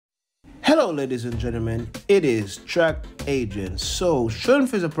Hello ladies and gentlemen, it is Track Agent. So Shellyann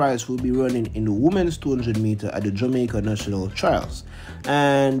Fraser Price will be running in the women's 200 meter at the Jamaica National Trials,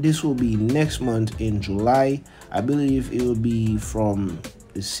 and this will be next month in July. I believe it will be from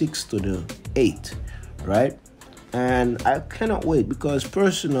the 6th to the 8th, right? And I cannot wait, because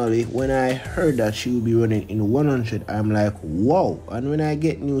personally when I heard that she will be running in 100, I'm like, wow. And when I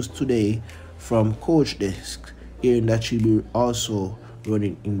get news today from Coach Desk hearing that she'll be also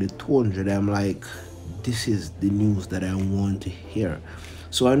running in the 200, I'm like, this is the news that I want to hear.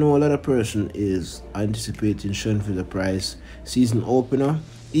 So I know a lot of person is anticipating Shellyann Fraser Price season opener,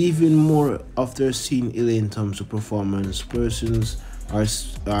 even more after seeing Elaine Thompson's performance. Persons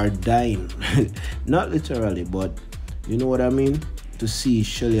are dying not literally, but you know what I mean, to see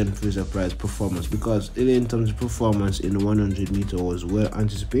Shellyann Fraser Price performance, because Elaine Thompson's performance in the 100 meter was well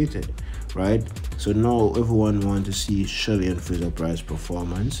anticipated, right? So now everyone wants to see Shellyann Fraser Price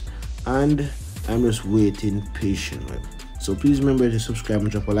performance, and I'm just waiting patiently. So please remember to subscribe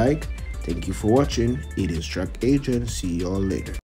and drop a like. Thank you for watching. It is Track Agent. See you all later.